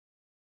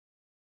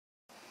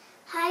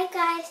Hi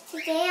guys,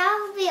 today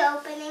I'll be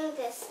opening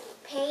this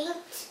paint,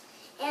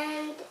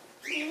 and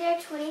these are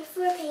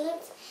 24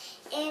 paints,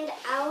 and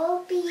I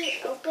will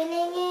be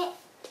opening it,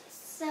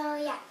 so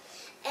yeah.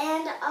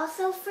 And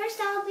also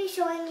first I'll be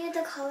showing you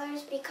the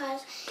colors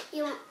because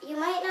you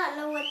might not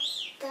know what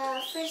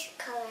the first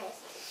color is.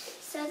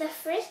 So the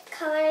first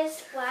color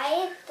is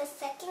white, the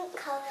second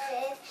color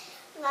is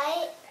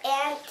light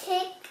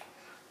antique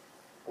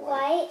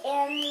white,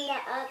 and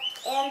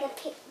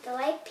the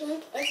light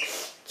pink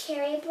is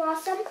cherry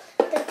blossom.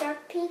 The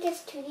dark pink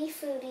is tutti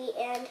frutti,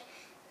 and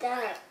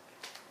the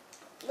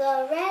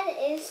red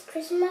is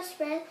Christmas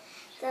red.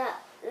 The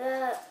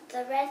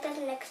red that's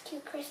next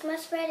to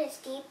Christmas red is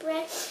deep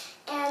red,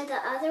 and the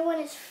other one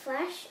is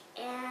flesh,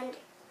 and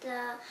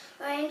the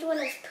orange one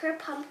is pure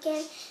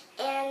pumpkin,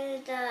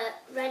 and the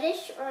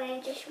reddish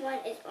orangish one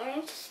is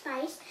orange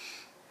spice.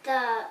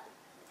 The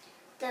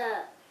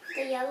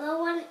yellow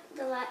one,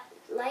 the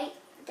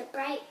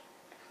bright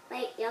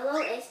light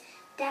yellow is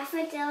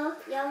daffodil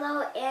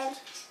yellow, and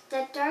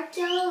the dark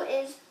yellow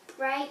is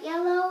bright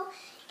yellow,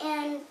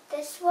 and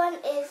this one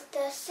is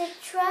the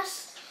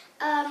citrus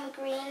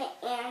green,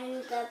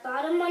 and the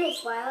bottom one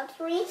is wild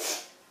green.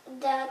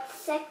 The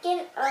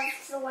second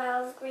of the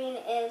wild green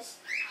is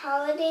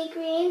holiday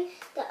green.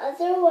 The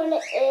other one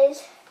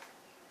is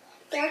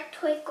dark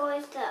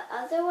turquoise. The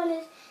other one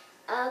is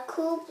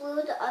cool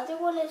blue. The other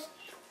one is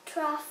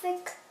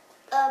traffic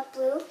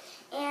blue,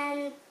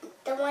 and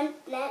the one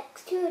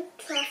next to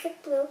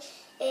traffic blue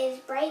is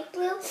bright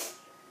blue.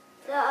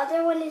 The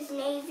other one is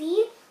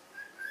navy.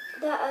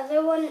 The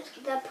other one,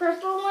 the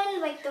purple one,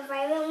 like the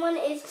violet one,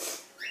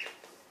 is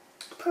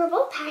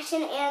purple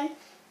passion, and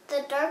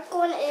the dark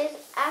one is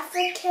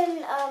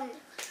African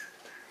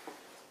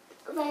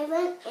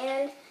violet,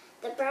 and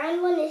the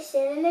brown one is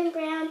cinnamon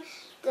brown.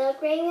 The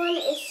gray one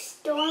is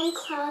storm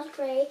cloud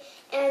gray,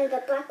 and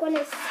the black one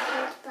is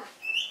sand black.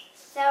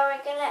 So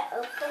we're gonna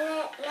open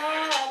it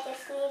now. I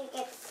just need to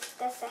get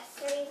the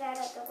accessories out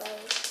of the way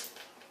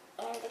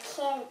and the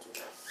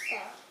candies.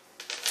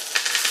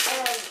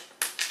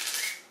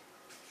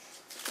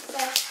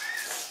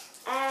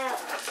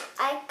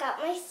 I got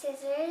my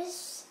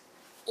scissors,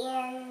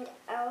 and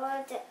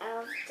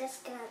I'm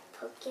just gonna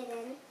poke it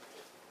in.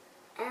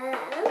 I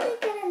don't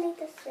think I need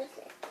the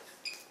scissors.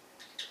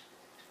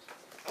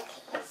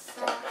 Okay,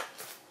 so I'm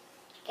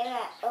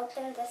gonna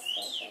open the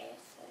scissors.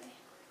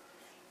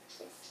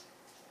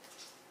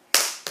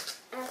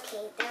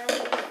 Okay, that was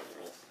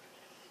right.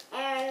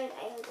 And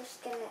I'm just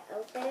gonna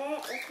open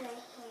it with my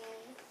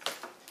hand.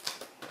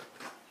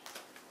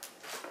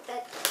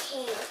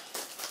 Okay.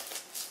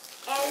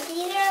 And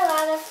these are a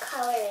lot of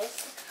colors.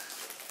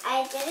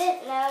 I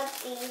didn't know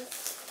these.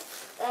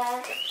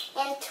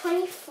 And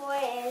 24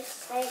 is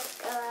like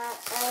a lot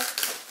of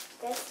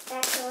this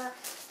stack of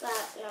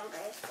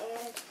numbers.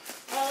 And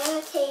I'm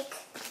gonna take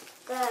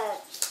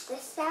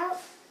this out,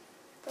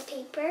 the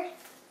paper,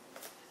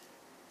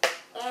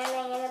 and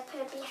I'm gonna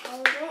put it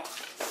behind it.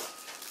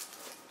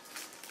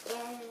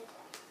 And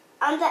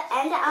on the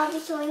end, I'll be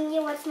showing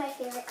you what's my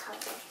favorite color.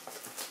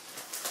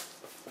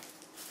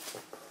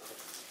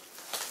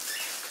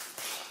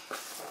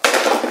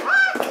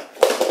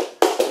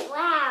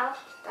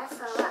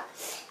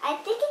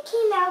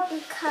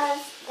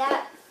 Because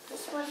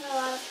this was a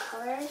lot of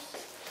colors,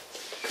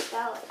 so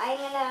I'm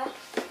gonna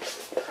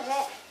put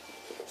it.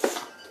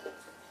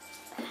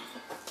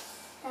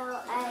 So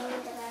I'm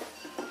gonna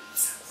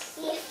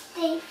see if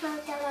they fell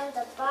down on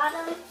the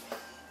bottom,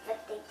 but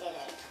they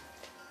didn't.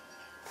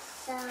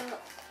 So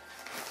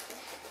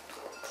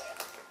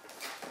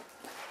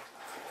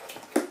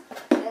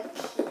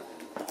okay,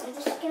 I'm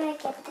just gonna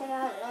get them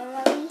out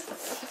normally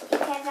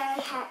because I'm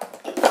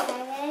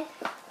excited.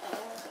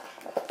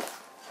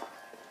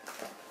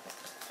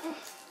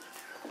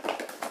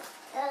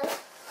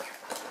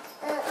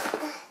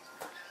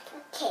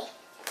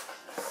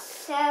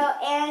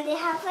 And they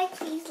have like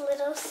these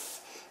little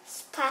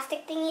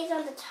plastic thingies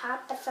on the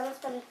top, but some of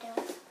them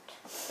don't.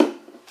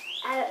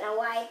 I don't know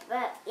why,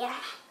 but yeah.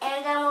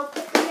 And then we'll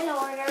put them in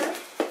order.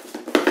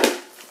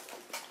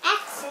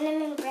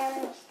 Cinnamon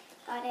brown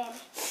got in.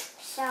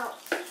 So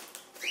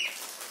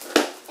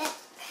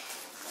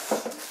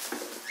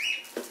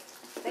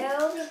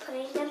we'll be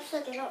putting them so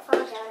they don't fall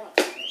down.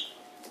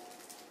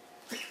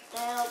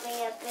 That'll be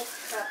a big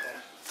trouble.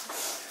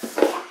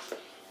 Yeah.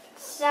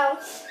 So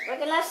we're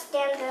gonna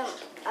stand them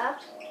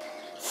up,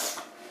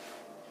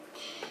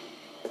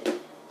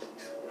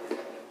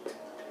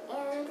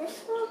 and this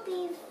will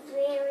be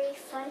very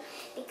fun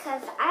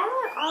because I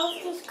want all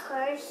of these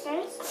colors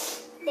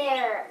since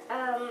they're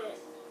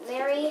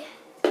very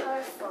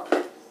colorful.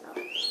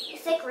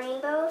 It's like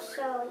rainbow,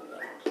 so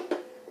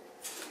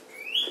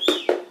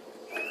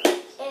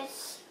yeah.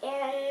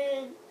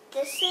 And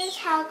this is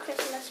how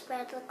Christmas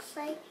bread looks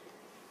like.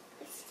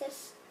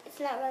 It's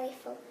not really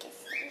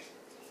focusing.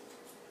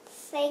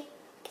 It's like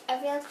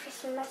a real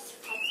Christmas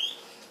present.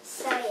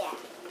 So yeah.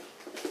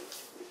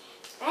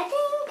 I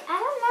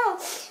don't know.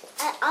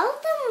 All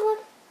of them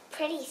look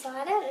pretty, so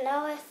I don't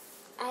know if,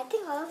 I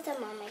think all of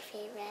them are my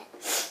favorite.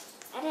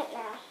 I don't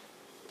know.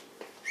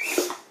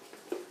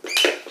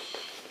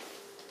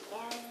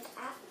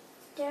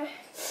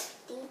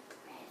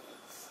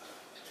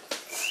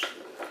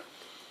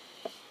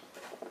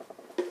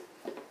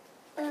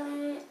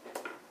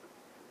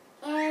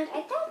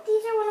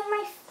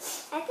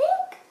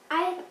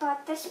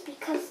 this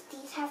because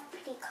these have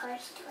pretty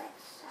colors to it.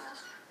 So,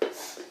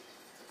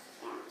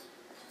 yeah.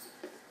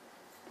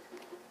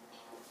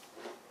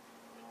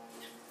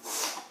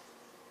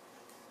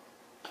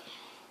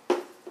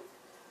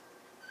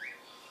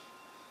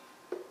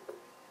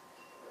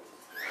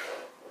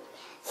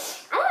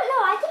 I don't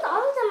know. I think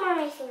all of them are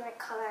my favorite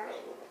color.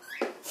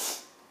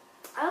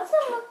 All of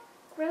them look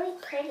really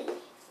pretty.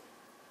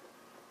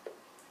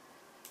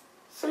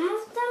 Some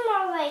of them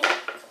are like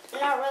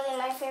not really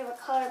my favorite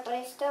color, but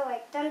I still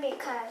like them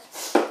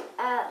because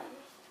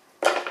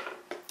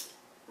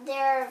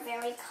they're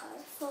very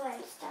colorful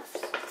and stuff.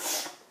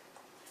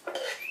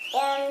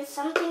 And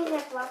some things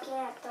are blocking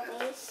out the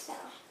way, so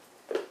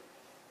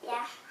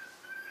yeah.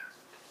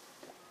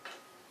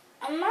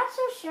 I'm not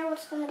so sure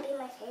what's going to be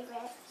my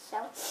favorite,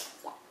 so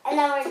yeah. And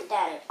then we're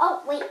done.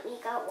 Oh, wait, we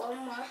got one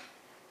more.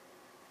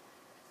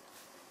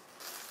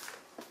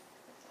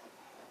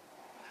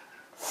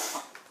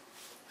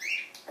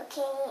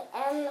 Okay,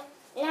 and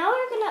now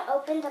we're going to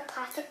open the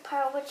plastic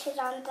part, which is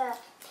on the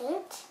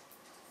paint.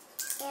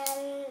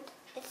 And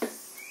it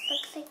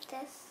looks like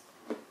this.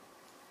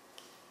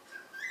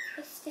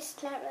 It's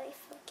just not really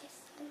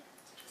focusing.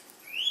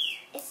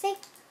 It's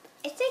like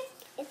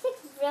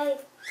really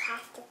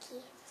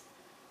plasticky.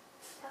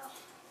 So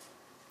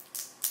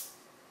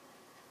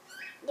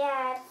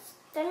yeah, it's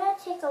gonna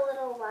take a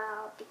little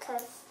while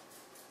because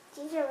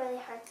these are really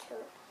hard to do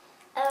it.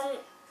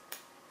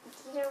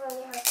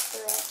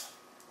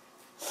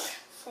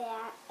 So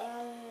yeah,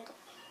 and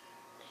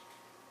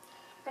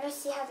we're gonna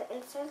see how the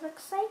inside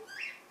looks like.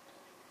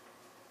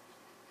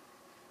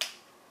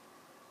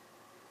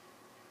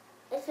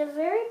 It's a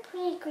very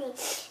pretty green.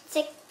 It's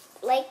like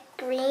light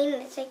green.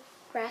 It's like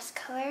grass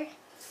color.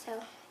 So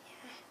yeah,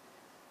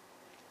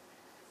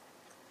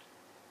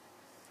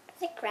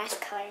 it's like grass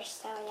color.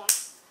 So yeah,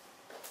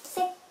 it's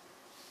like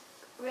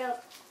real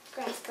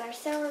grass color.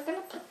 So we're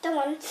gonna put the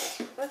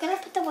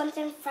ones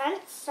in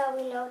front, so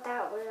we know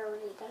that we're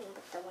already done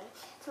with the one.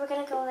 So we're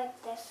gonna go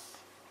like this.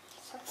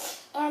 So,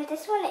 and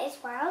this one is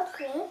wild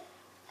green.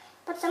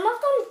 But some of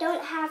them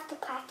don't have the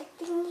plastic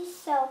thingies,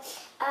 so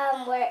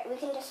where we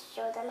can just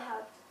show them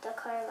how the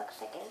color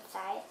looks like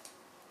inside.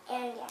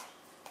 And yeah,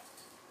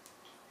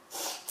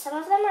 some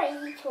of them are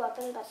easy to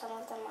open, but some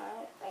of them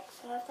aren't. Like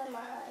some of them are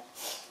hard.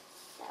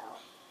 So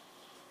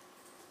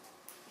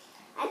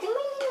I think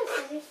we need the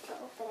scissors to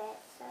open it.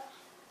 So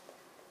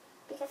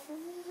because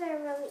scissors are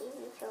really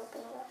easy to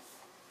open with.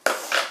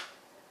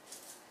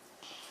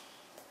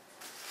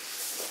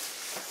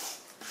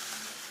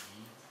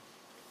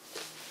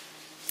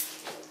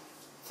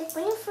 Like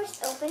when you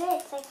first open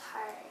it, it's like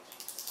hard.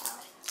 So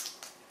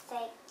it's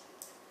like,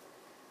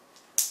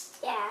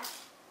 yeah,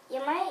 you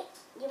might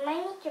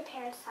need your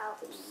parents' help.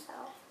 So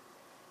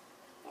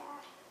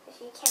yeah,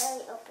 if you can't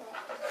really open it.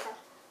 So.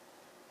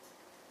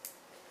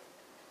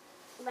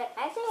 But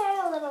I think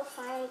I'm a little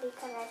fine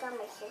because I got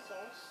my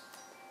scissors.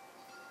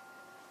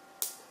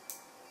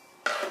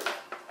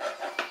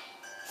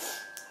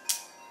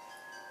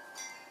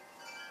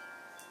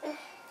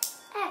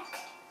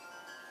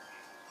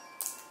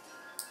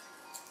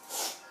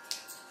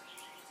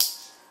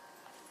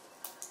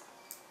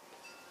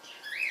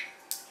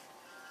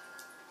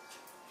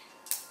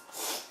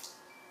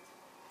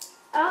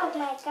 Oh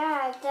my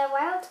god, the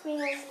wild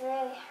green is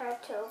really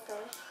hard to open.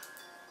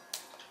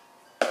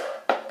 I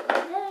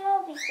didn't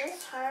know it'd be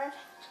this hard.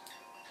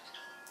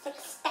 It's like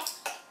stuck.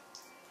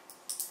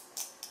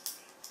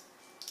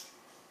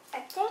 I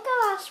think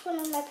I'll ask one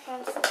of my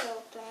parents to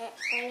open it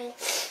for me.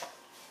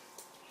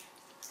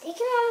 They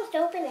can almost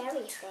open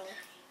everything.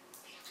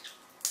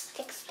 It's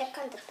like stuck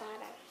on the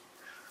bottom.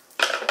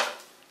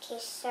 Okay,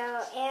 so,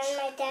 and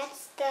my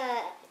dad's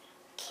the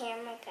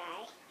camera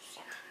guy,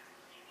 so.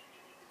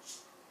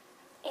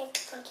 In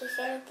case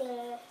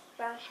anything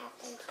wrong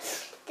happens.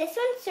 This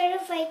one's sort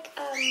of like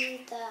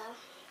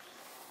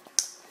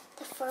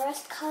the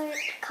forest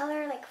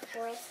color like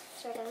forest,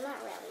 sort of, not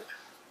really.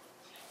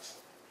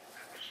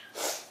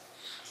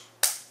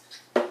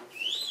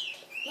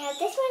 Now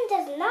this one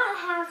does not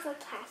have a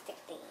plastic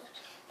thingy,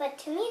 but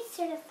to me it's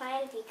sort of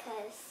fine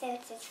because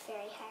since it's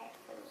very hard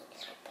for me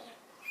to open.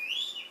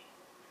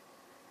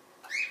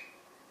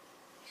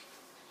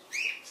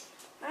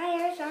 My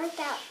ears aren't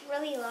that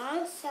really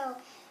long, so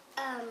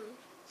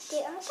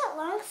they aren't that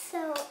long,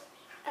 so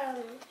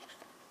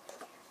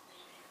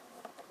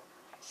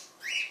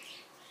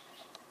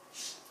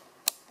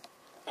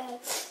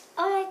oh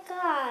my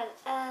god,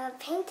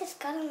 paint just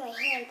got on my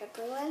hand, the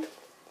blue one,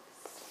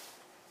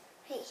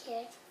 right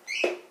here.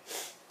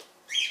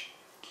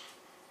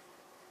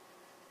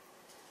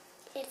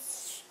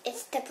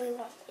 It's the blue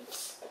one.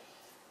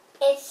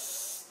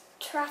 It's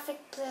traffic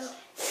blue.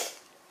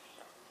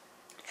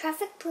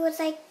 Traffic blue is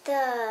like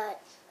the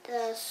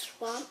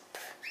swamp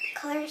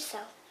color, so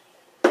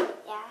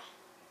yeah.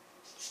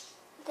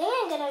 I think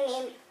I'm gonna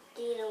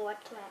need to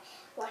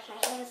wash my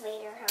hands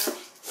later, huh?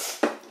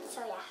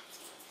 So yeah.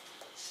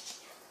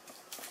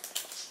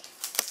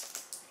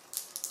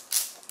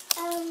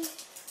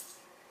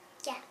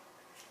 Yeah.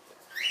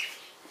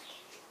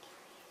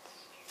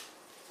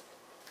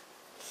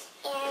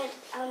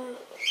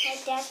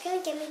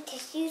 to get me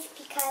tissues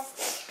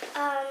because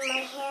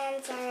my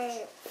hands are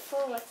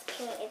full with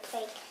paint. It's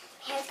like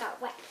my hands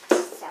got wet.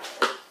 So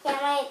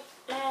yeah,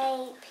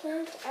 my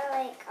paint are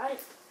like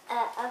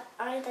up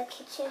on the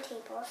kitchen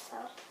table. So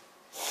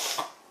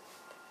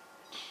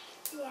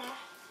yeah,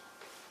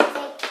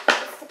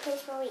 it's the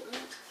place where we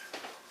eat.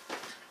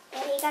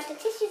 And we got the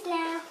tissues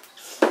now.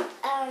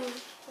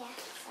 Yeah.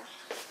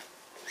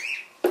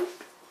 So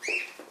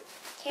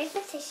here's the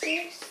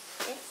tissues.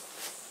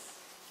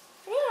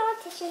 I think all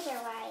tissues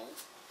are white.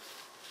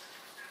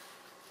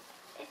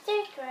 If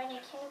they're dry, I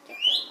can't get them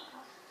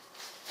off.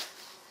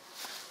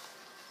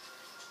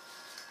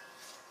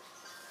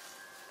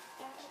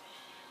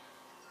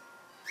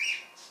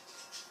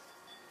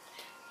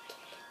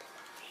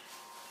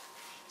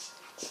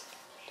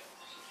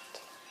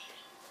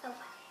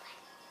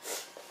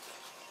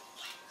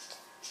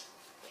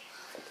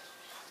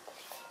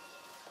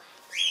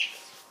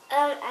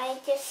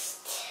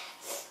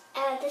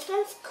 This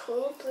one's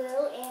cool blue,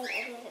 and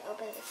I'm going to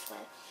open this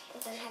one.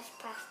 This one has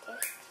plastic.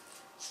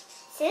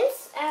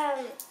 Since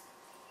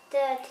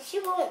the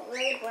tissue won't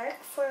really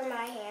work for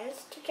my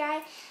hands to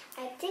dry,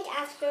 I think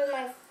after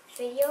my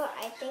video,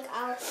 I think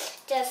I'll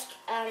just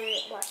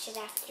wash it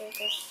after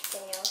this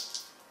video.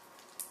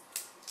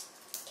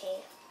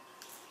 Okay.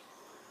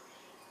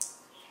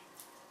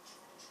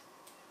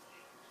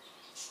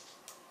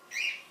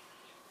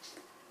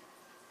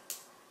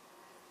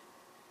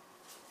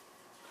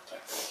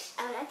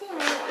 I think I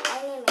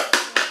need my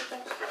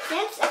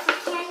since as a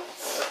kid,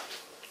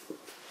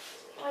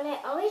 when I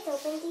always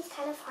open these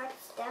kind of hard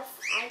stuff,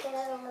 I get a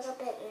little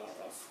bit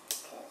nervous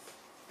because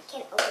I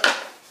can't open it.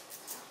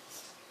 So,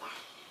 yeah.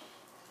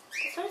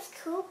 This one's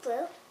cool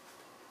blue.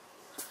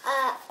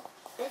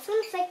 This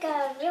one's like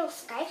a real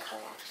sky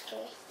color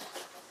actually.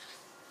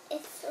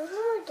 It's a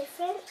little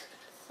different,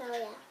 so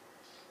yeah.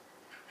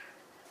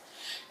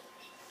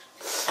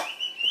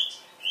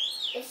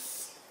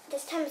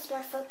 This time it's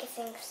more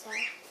focusing, so.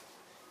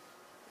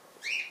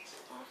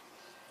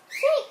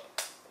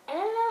 I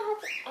don't know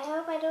I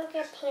hope I don't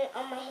get paint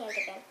on my hand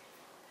again.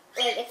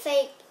 Like it's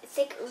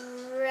like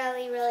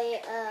really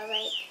like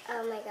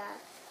oh my god.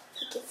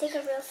 It's like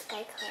a real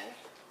sky color.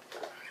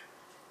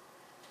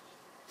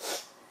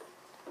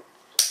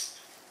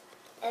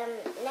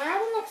 Now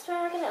the next one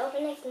we're gonna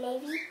open is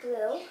navy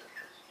blue.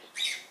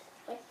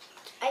 Like,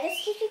 I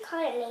just usually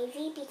call it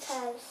navy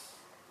because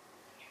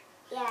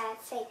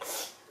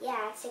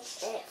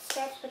it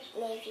starts with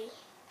navy.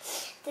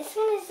 This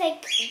one is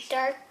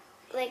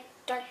like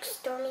dark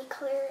stormy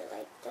color,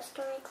 like the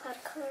stormy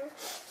cloud color.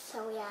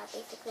 So yeah,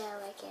 basically I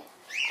like it.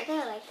 I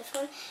think I like this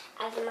one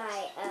as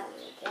my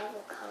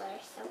yellow color.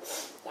 So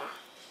yeah.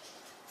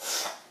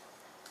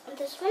 And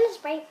this one is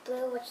bright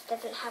blue, which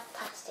doesn't have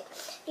plastic.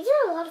 These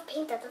are a lot of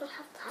paint that doesn't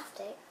have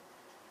plastic.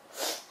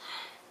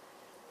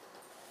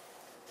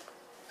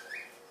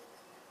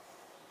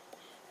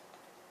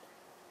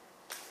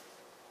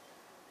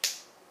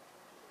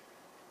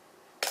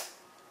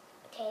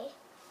 Okay.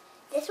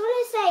 This one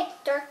is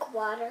like dark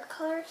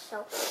watercolor,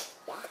 so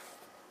yeah.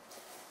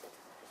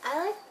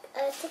 I like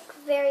it's like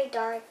very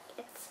dark.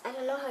 I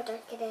don't know how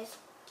dark it is.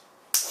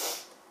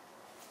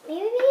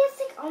 Maybe it's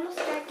like almost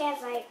dark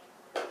as like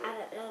I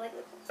don't know,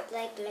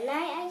 like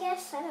midnight, I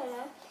guess. I don't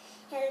know.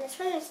 And this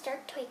one is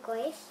dark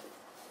turquoise,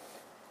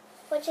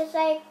 which is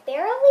like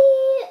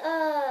barely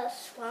a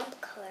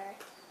swamp color.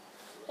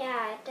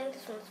 Yeah, I think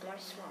this one's more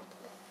swamp.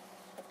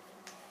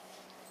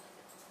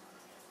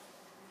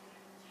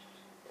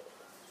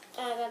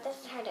 Oh my god, this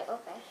is hard to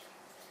open.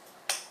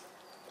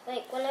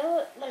 Like when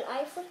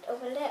I first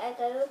opened it, I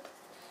thought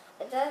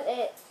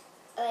it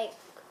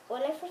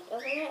when I first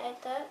opened it, I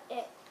thought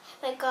it.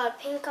 My god,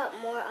 paint got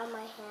more on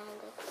my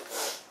hand.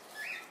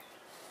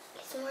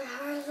 It's more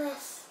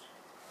harmless.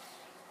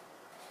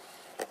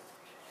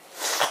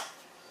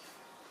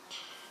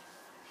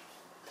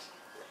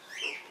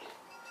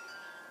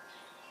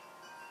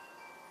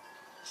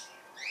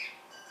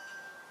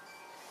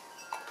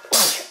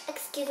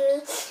 Excuse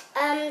me.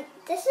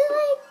 This is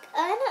like, I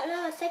don't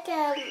know, it's like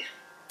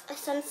a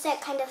sunset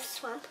kind of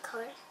swamp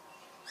color.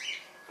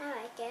 I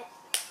like it.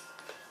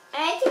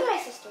 And I think my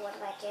sister would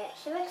like it.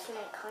 She likes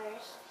night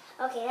colors.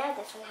 Okay, now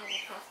this one has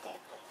a plastic.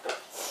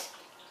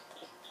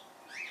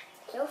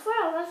 So far,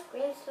 a lot of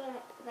greens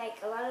don't,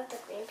 like a lot of the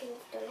green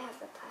paints don't have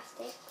the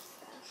plastic.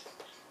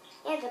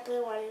 So. And the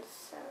blue ones,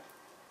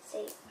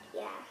 so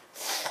yeah.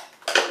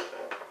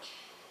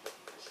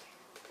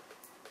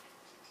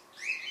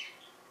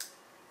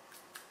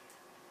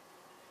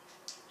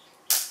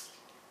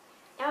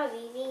 That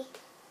was easy.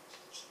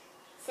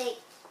 It's like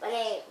when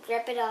I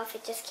rip it off,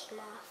 it just came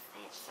off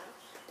by itself.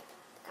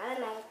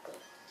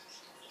 Automatically.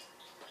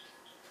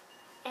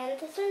 And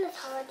this one is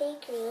holiday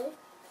green.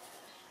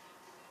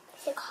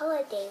 It's a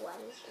holiday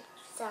one.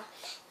 So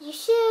you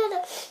should,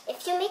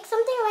 if you make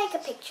something like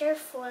a picture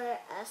for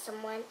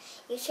someone,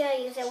 you should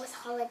use it with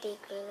holiday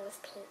green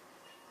with paint.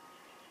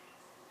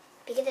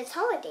 Because it's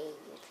holiday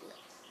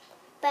usually.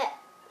 But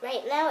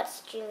right now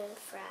it's June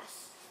for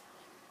us.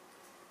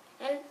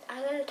 And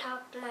I'm going to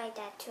talk to my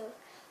dad too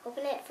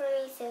open it for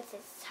me since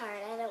it's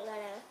hard. I don't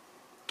want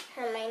to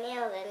hurt my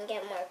nails and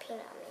get more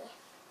paint on me.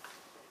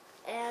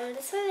 And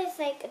this one is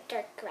like a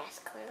dark grass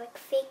color, like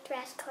fake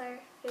grass color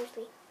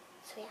usually.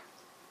 So yeah.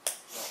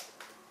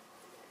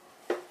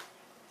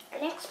 The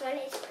next one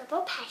is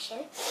Purple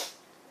Passion.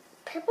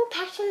 Purple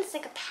Passion is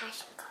like a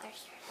passion color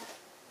sort of.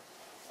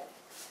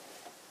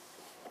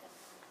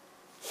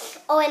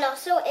 Oh, and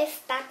also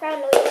if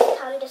background noises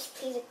come, just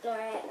please ignore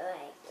it.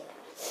 Like, you know,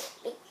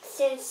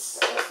 since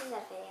this is a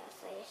video,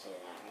 so you should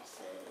know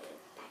some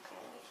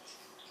background noises.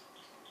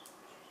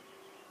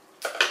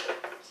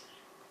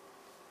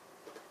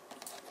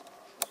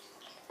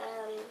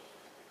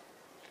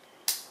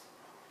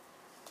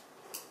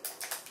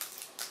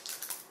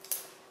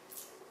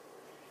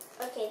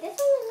 Okay, this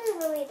one isn't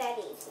really that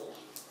easy.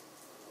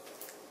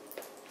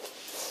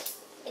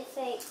 It's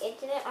like it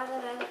didn't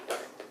automatically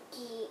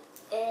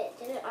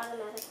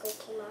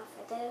came off.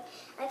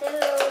 I didn't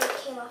know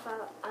it came off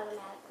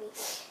automatically.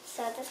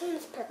 So this one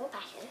is Purple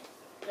Passion.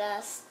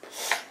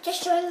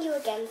 Just showing you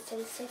again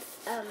since if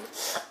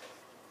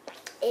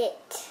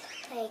it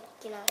like,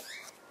 you know,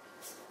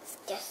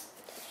 just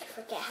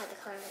forget how the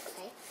color looks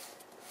like.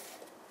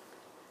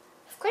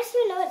 Of course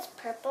you know it's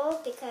purple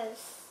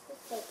because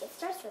it's like it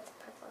starts with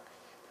purple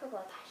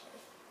passion.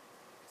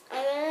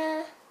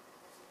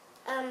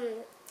 I'm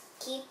gonna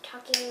keep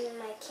talking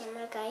my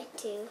camera guy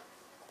to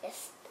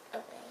this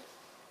opening.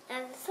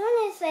 And this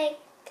one is like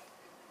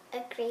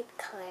a grape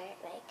color.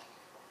 Like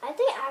I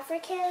think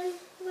African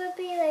would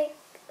be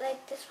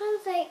like this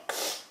one's like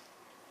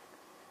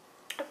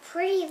a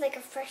pretty like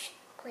a fresh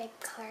grape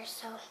color.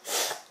 So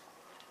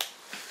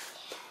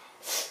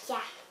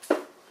yeah.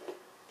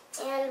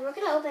 And we're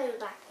gonna open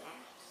black now.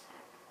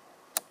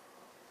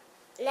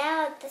 So.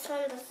 Now this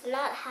one does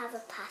not have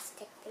a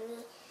plastic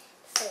thingy.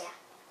 So yeah.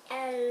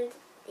 And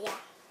yeah.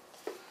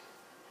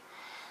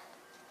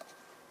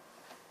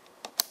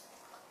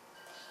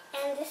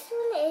 And this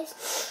one is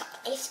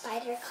a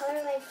spider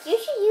color. Like you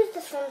should use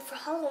this one for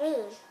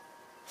Halloween.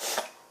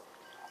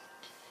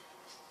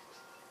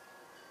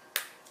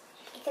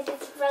 Because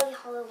it's really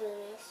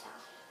Halloween, so.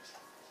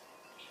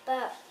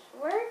 But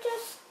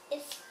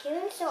it's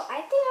June, so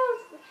I think I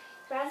would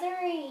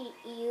rather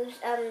use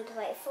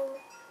delightful,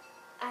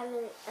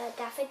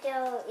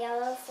 daffodil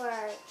yellow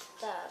for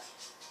the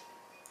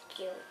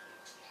June.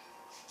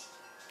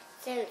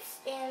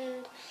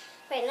 And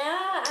right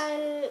now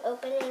I'm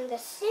opening the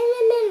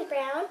cinnamon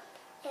brown,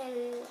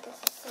 and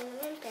this is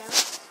cinnamon brown.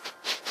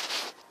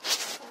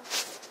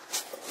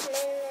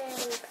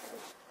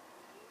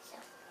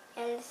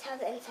 And this is how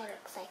the inside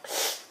looks like.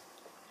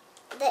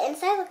 The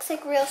inside looks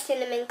like real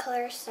cinnamon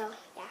color, so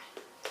yeah.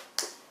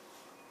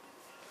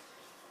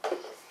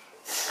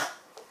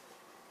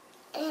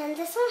 And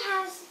this one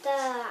has the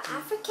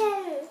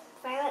African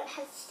violet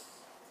has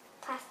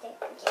plastic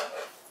again.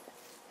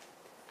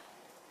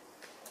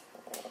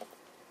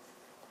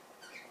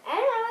 I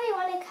don't really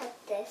want to cut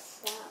this,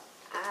 so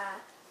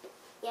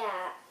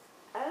yeah.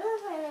 I don't know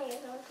if I'm gonna use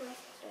it with my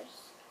scissors.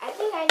 I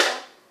think I know. I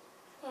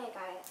think I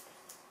got it.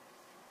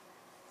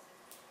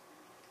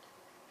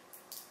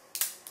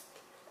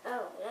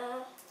 Oh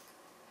no.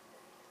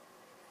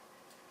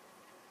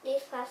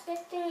 These plastic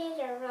thingies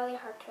are really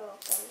hard to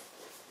open.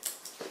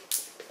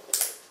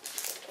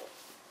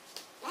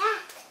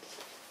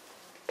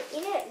 You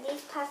know,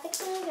 these plastic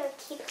things are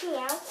keeping me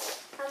out.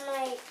 I'm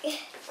like,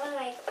 oh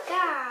my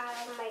god.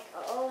 I'm like,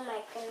 oh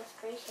my goodness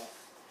gracious.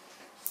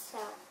 So,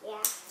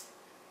 yeah.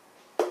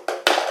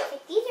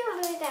 Like, these are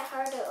really that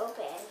hard to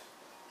open.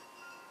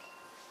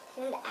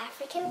 And the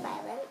African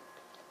violet.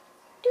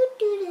 Do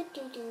do do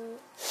do do.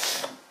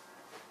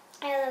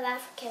 I love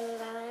African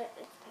violet.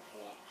 It's my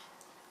favorite.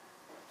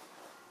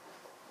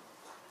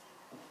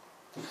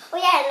 Oh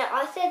yeah, and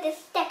also this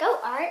Deco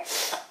art.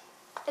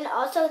 And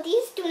also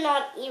these do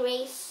not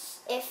erase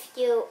if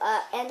you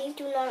and these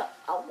do not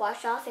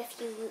wash off if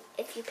you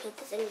paint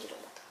this and you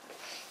don't want to.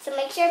 So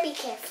make sure be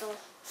careful.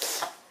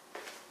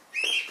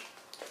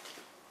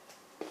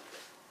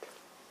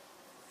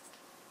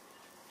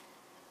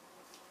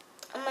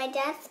 My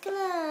dad's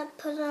gonna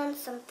put on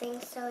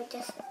something, so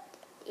just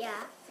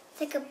yeah,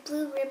 it's like a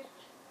blue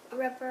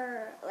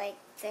rubber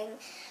thingy.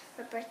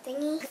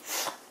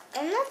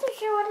 I'm not so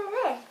sure what it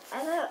is. I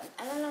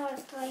don't know what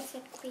it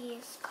basically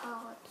is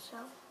called. So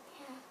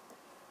yeah,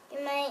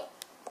 it might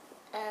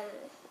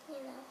you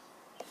know.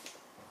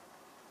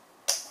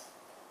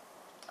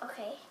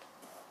 Okay,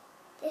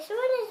 this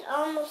one is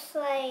almost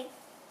like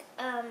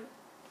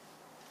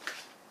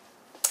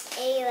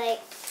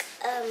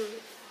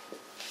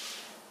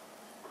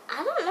I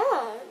don't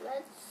know.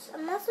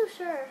 I'm not so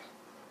sure.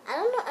 I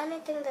don't know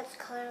anything that's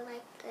colored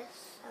like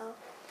this, so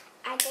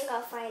I think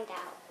I'll find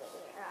out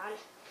later on.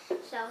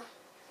 So,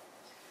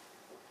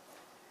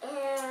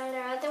 and the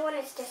other one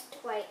is just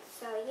white,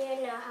 so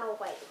you know how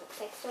white looks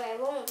like, so I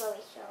won't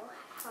really show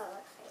how it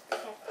looks like,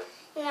 because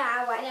you know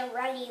how white and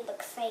runny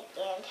looks like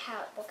and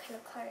what kind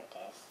of color it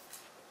is.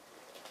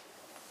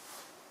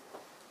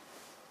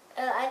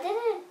 I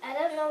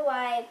don't know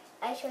why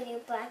I showed you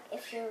black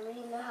if you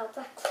already know how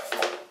black looks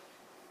like.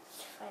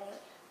 It's funny.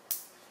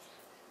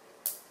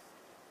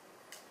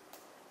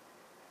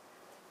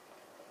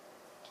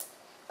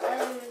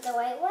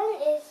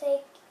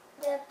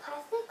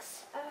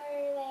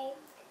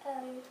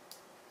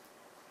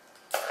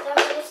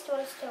 hardest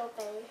ones to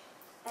open.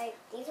 Like,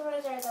 these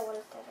ones are the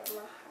ones that are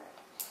more hard.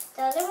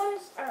 The other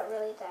ones aren't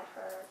really that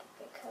hard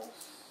because,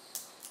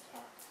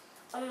 yeah.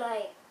 I'm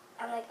like,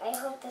 I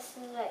hope this is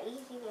an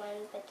easy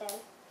one, but then,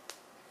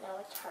 no,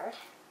 it's hard.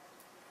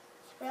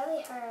 It's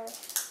really hard.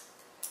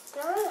 It's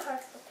not really hard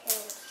for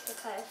parents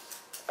because,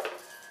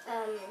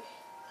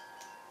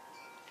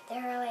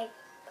 they're like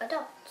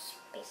adults,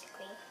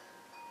 basically.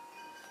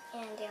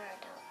 And they're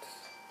adults.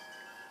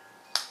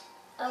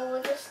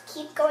 We'll just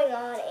keep going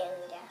on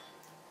and, yeah.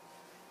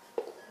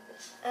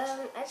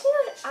 I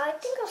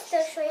think I'll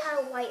still show you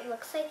how white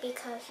looks like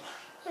because,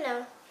 you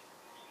know,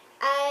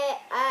 I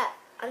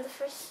on the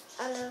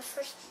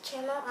first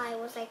channel I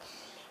was like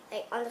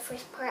on the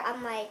first part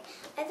I'm like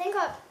I think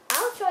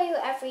I'll show you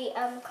every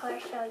color,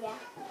 so yeah,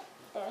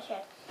 I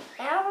should.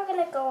 Now we're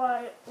gonna go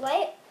on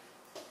white.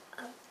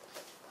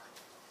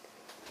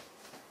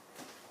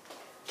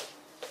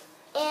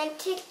 And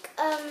take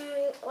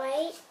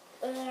white,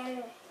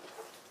 and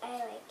I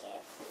like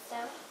it, so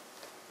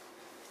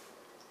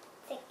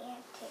the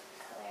antique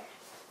color.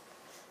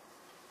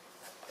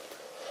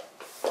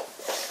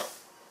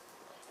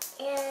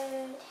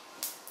 And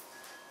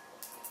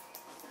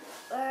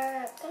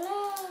we're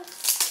gonna,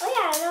 oh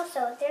yeah, and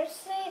also there's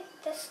like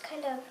this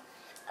kind of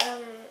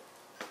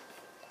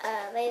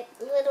like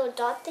little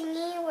dot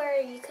thingy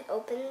where you could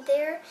open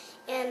there,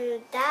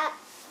 and that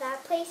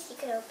place you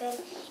could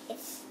open,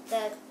 it's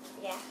the,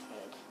 yeah,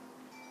 and,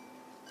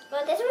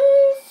 well, this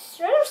one's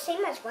sort of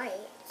same as white.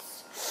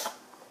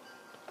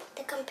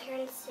 The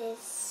appearance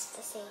is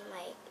the same,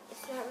 like,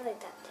 it's not really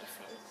that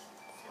different,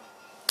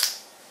 so,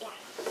 yeah.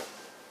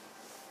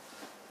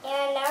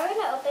 And now we're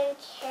gonna open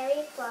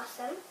Cherry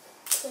Blossom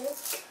Pink.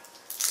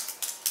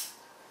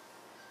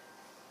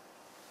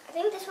 I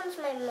think this one's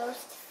my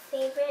most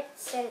favorite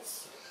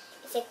since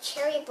it's a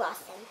cherry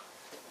blossom.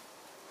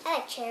 I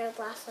like cherry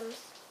blossoms.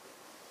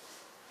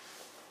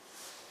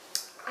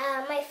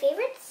 My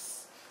favorite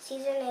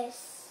season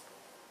is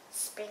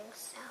spring,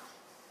 so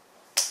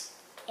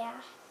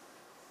yeah.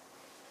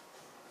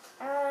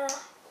 I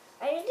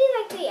really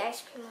like to eat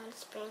ice cream on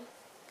spring,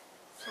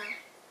 so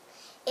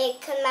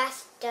it can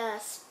match the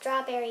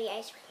strawberry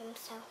ice cream,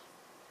 so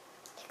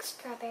like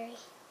strawberry.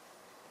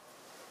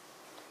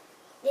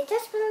 It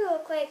does really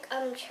look like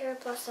cherry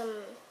blossom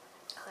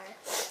color,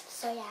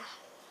 so yeah.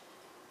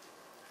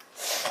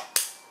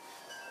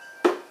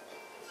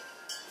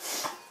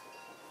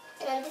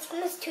 And this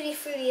one is Tutti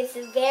Frutti. It's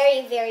a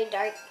very, very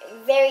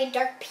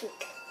dark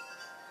pink.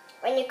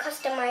 When you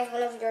customize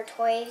one of your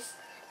toys,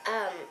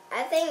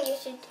 I think you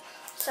should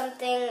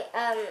something.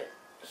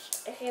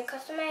 If you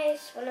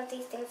customize one of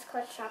these things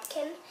called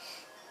Shopkin,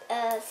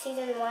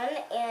 season 1,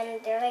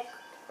 and they're like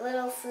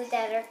little food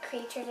that are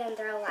creatures and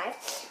they're alive,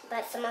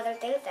 but some other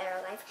things that are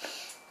alive.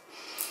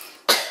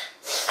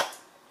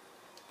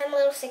 I'm a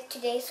little sick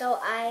today, so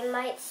I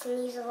might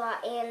sneeze a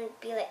lot and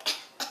be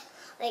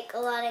like a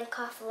lot and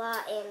cough a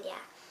lot, and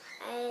yeah,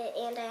 I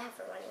have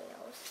a runny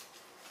nose.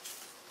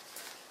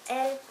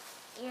 And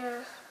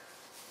yeah,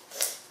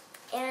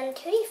 and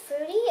Tutti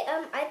Frutti.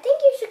 I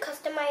think you should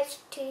customize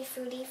Tutti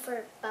Frutti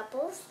for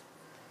bubbles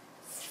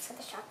for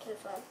the Shopkin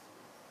one.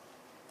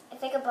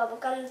 It's like a bubble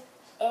gum,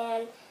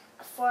 and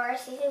for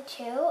season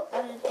 2,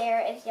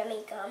 there is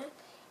Yummy Gum,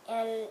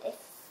 and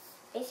it's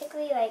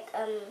basically like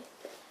a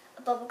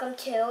bubble gum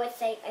too. It's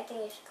like, I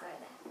think you should color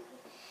that.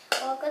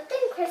 Well, good thing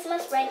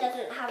Christmas Red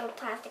doesn't have a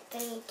plastic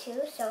thingy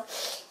too, so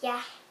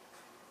yeah.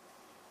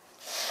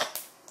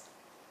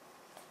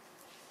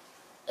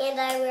 And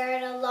I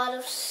wear a lot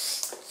of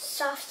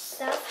soft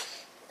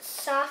stuff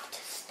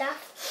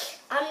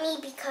on me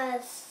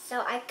because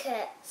so I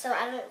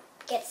don't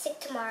get sick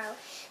tomorrow.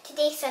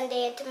 Today's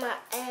Sunday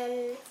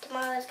and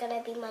tomorrow is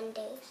gonna be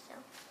Monday, so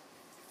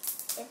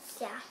it's,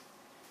 yeah.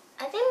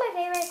 I think my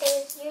favorite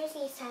day is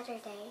usually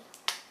Saturday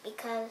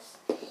because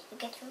you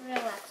get to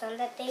relax on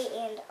that day,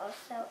 and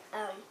also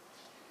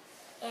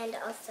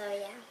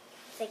yeah,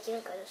 it's like you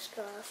don't go to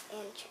school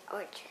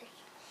or church.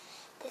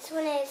 This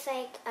one is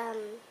like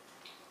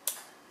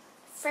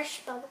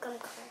fresh bubblegum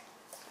color.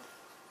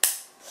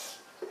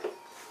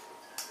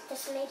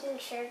 Just making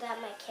sure that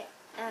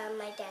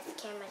my dad's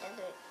camera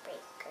doesn't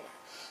break or not,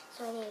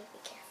 so I need to be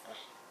careful.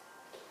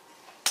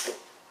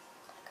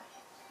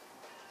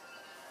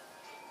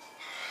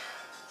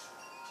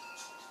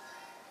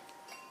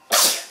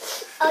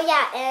 Oh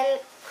yeah,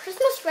 and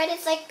Christmas Red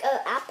is like an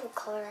apple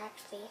color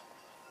actually.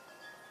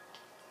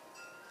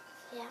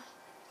 Yeah,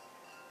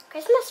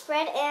 Christmas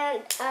Red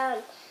and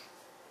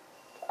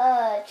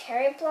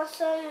Cherry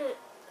Blossom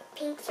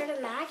Pink sort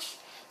of match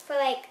for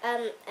like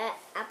an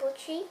apple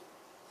tree.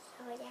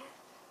 So yeah.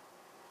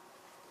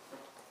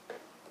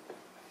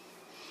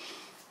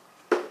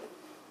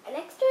 And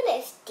next one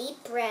is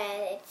Deep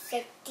Red. It's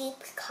like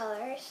deep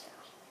color. So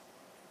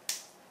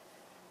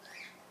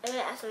I'm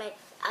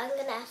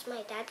gonna ask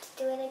my dad to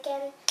do it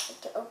again,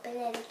 like to open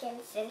it again,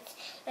 since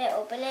when I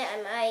open it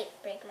I might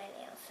break my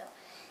nail. So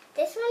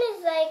this one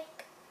is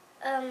like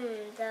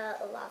the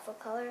lava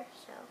color.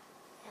 So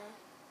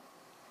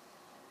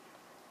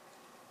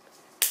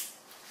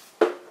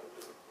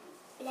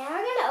yeah.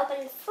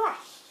 open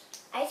fresh.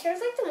 I sort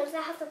of like the ones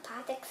that have the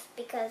plastics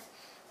because,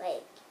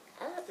 like,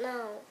 I don't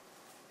know,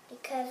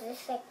 because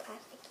it's like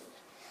plasticky.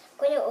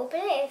 When you open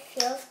it, it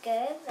feels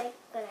good. Like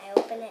when I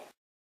open it,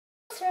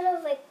 it's sort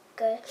of like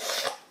good.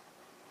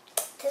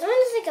 This one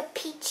is like a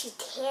peachy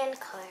tan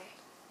color.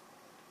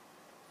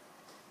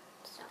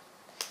 So,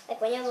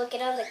 like when you look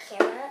at it on the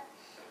camera,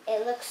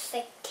 it looks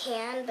like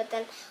tan, but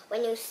then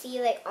when you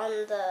see like on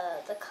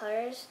the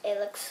colors, it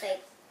looks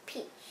like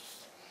peach.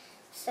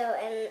 So,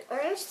 and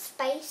orange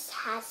spice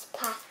has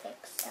plastic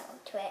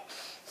to it.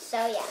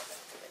 So yeah,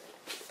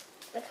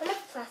 look how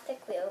much plastic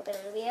we opened.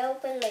 We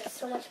opened like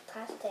so much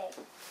plastic.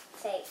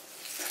 It's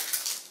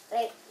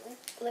like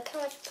look how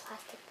much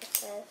plastic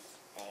this is.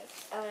 Like,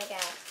 oh my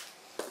god,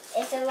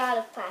 it's a lot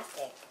of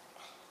plastic.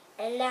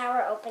 And now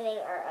we're opening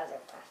our other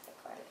plastic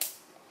one.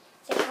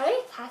 So how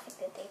many plastic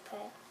did they put?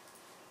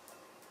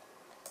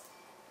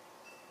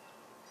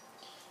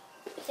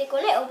 It's like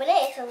when I open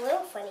it, it's a little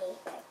funny.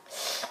 Like,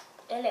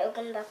 and I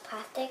open the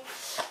plastic.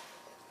 So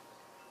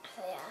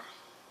yeah.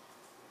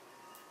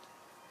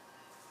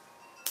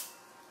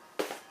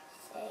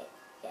 So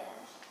yeah.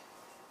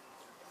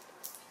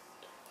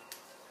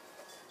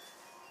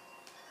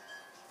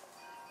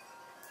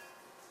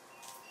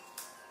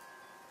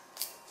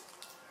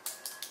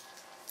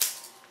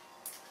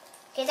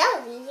 Okay,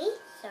 that was easy.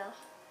 So,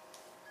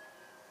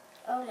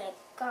 oh my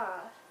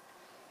god,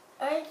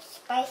 orange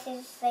spice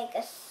is like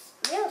a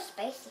real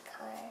spicy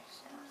color.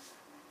 So,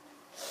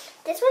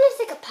 this one is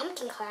like a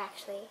pumpkin color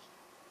actually.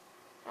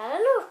 I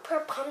don't know if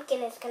per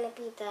pumpkin is gonna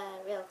be the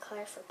real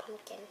color for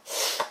pumpkin.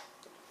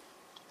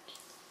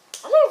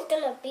 I think it's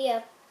gonna be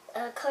a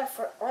color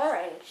for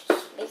orange,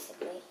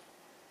 basically.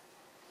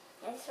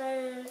 And this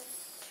one's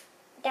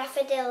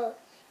daffodil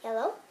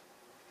yellow.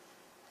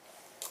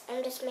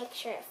 And just make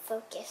sure it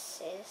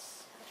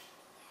focuses.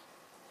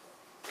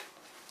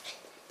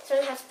 This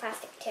one has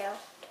plastic tail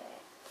to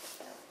it.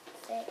 So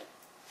that's it.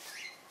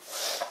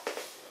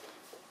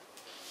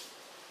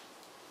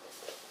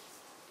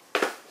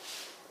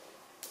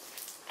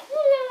 I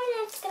don't know when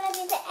it's gonna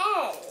be the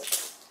end.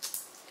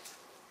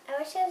 I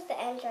wish it was the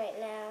end right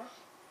now.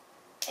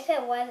 If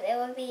it was, it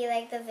would be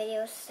like the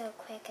video is so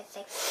quick. It's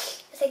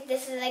like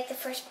this is like the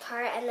first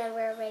part, and then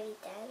we're already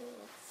done.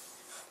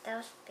 That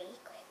was pretty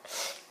quick.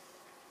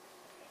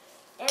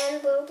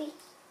 And we'll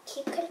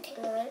keep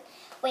continuing.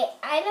 Wait,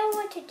 I know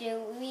what to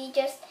do.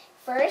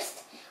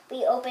 First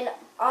we open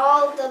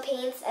all the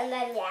paints, and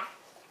then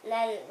and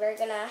then we're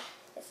gonna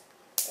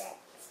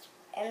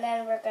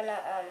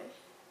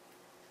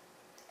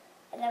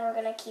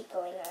keep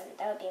going on.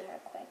 That would be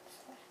more quick.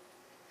 So.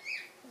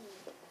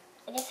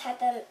 I just had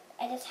that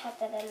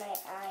in my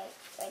eye,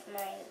 I don't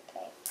know.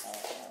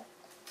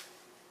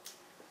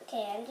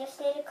 Okay, I just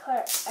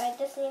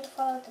need to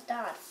follow the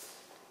dots.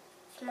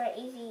 It's more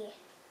easy.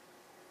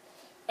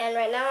 And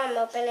right now I'm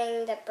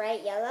opening the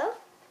bright yellow.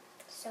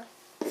 So,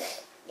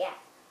 yeah.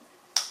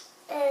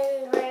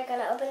 And we're going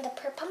to open the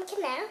purple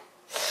pumpkin now.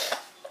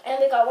 And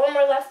we got one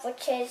more left,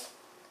 which is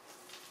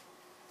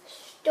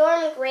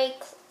Storm Gray.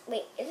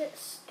 Wait, is it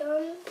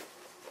Storm?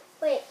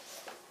 Wait.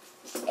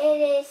 It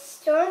is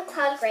Storm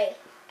Cloud Gray.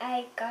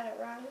 I got it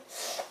wrong.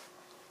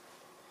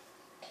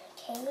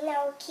 Okay,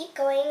 now we'll keep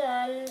going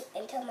on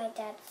until my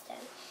dad's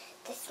done.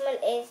 This one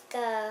is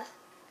the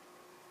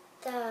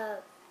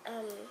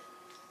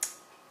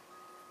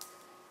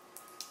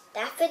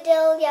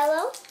daffodil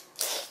yellow.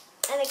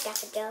 I like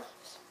daffodil.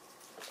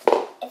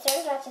 It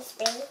turns out to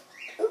spin.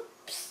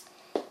 Oops.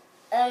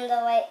 The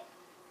white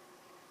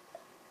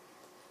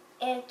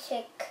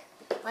antique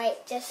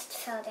light just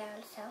fell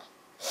down, so.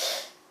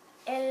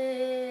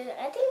 And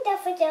I think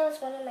daffodil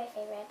is one of my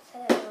favorites. I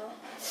don't know.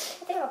 I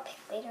think I'll pick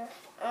later.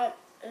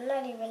 I'm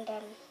not even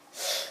done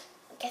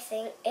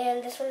guessing.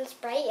 And this one's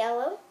bright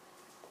yellow.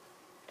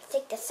 It's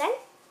like the sun.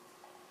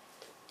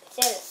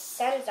 Since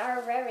suns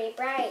are very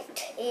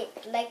bright,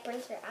 it like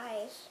burns your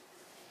eyes.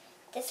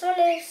 This one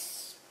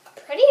is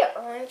pretty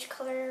orange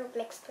color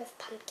mixed with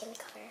pumpkin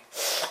color.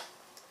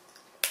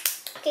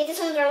 Okay, this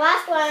one's our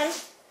last one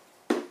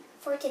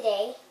for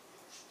today.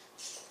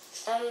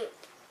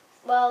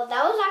 Well,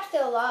 that was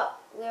actually a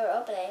lot we were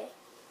opening.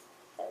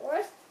 But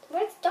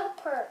where's dot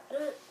part?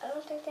 I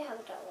don't think they have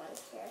a dot one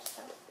here,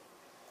 so.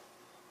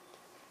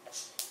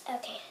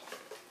 Okay,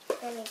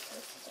 I need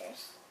some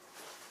scissors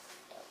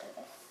to open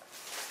this.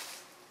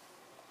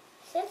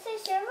 Since I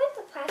serve with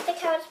the plastic,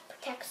 how it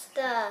protects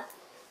the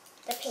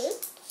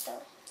paint, so.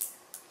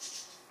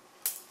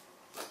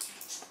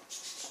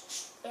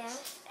 Yeah,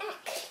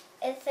 heck.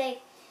 It's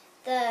like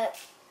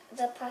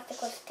the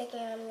plastic was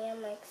sticking on me.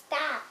 I'm like,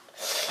 stop.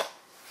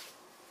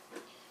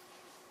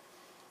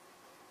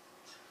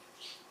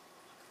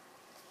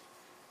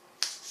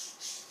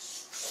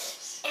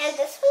 And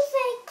this was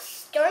like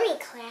stormy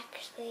color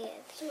actually.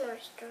 It's more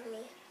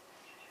stormy.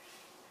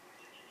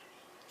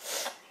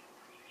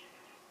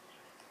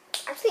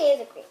 Actually, it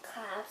is a great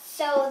cloud.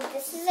 So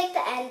this is like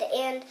the end,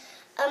 and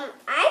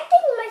I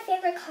think my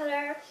favorite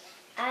color,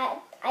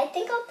 I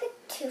think I'll pick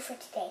two for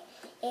today,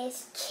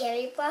 is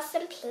Cherry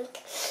Blossom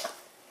Pink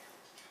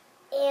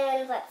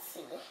and let's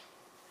see.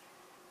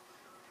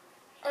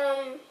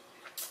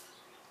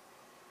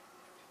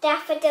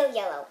 Daffodil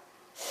yellow.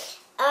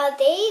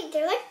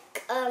 They're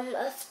like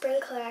a spring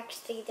color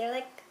actually. They're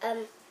like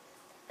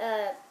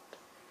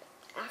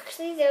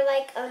actually they're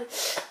like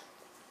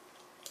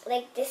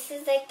this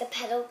is like the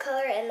petal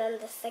color and then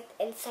this like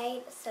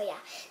inside. So yeah,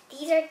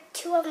 these are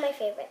two of my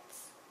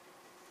favorites.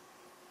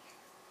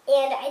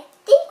 And I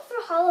think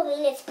for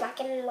Halloween it's black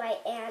and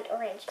white and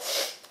orange.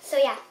 So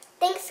yeah,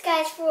 thanks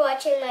guys for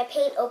watching my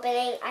paint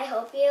opening. I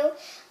hope you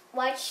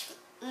watch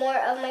more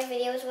of my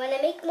videos when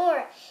I make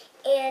more.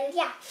 And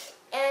yeah,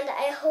 and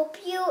I hope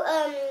you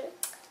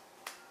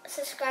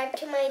subscribe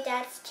to my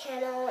dad's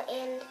channel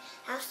and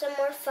have some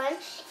more fun.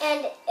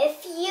 And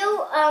if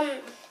you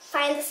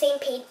find the same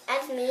paint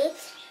as me,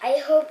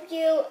 I hope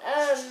you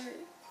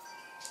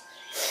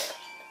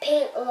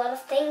paint a lot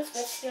of things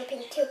with your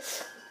paint too.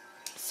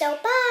 So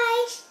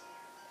bye!